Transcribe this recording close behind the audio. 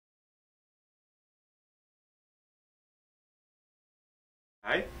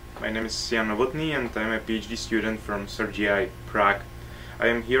Hi, my name is Novotny and I'm a PhD student from CERGE-EI, Prague. I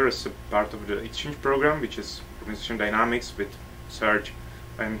am here as a part of the exchange program, which is Organization Dynamics with CERGE.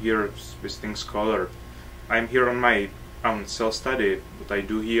 I am here as visiting scholar. I am here on my own self-study. What I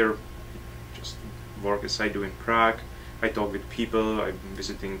do here, just work as I do in Prague. I talk with people, I'm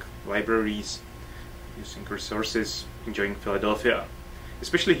visiting libraries, using resources, enjoying Philadelphia.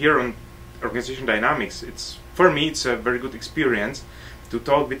 Especially here on Organization Dynamics, for me it's a very good experience to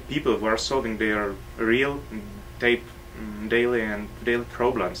talk with people who are solving their real daily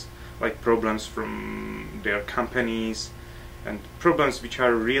problems, like problems from their companies and problems which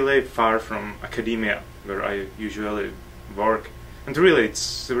are really far from academia, where I usually work. And really,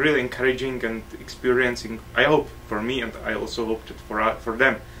 it's really encouraging and experiencing. I hope for me, and I also hope that for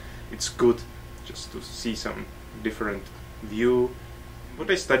them, it's good just to see some different view.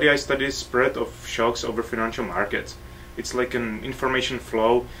 What I study spread of shocks over financial markets. It's like an information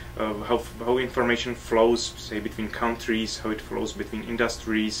flow, how information flows, say, between countries, how it flows between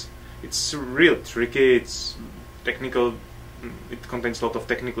industries. It's real tricky, it's technical, it contains a lot of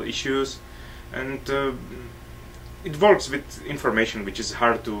technical issues, and it works with information which is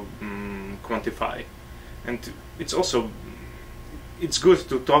hard to quantify. And it's good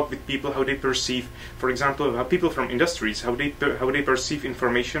to talk with people how they perceive, for example, how people from industries, how they perceive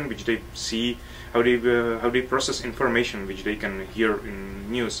information which they see, how they process information which they can hear in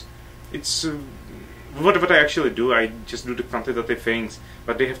news. It's what I actually do. I just do the quantitative things,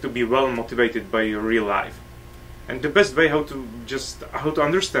 but they have to be well motivated by real life. And the best way how to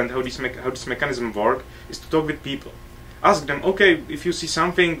understand how this mechanism work is to talk with people. Ask them, okay, if you see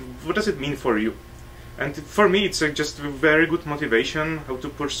something, what does it mean for you? And for me, it's just a very good motivation how to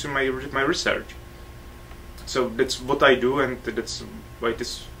pursue my research. So that's what I do, and that's why it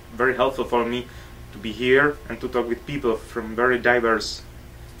is very helpful for me to be here and to talk with people from very diverse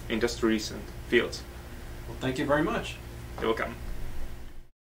industries and fields. Well, thank you very much. You're welcome.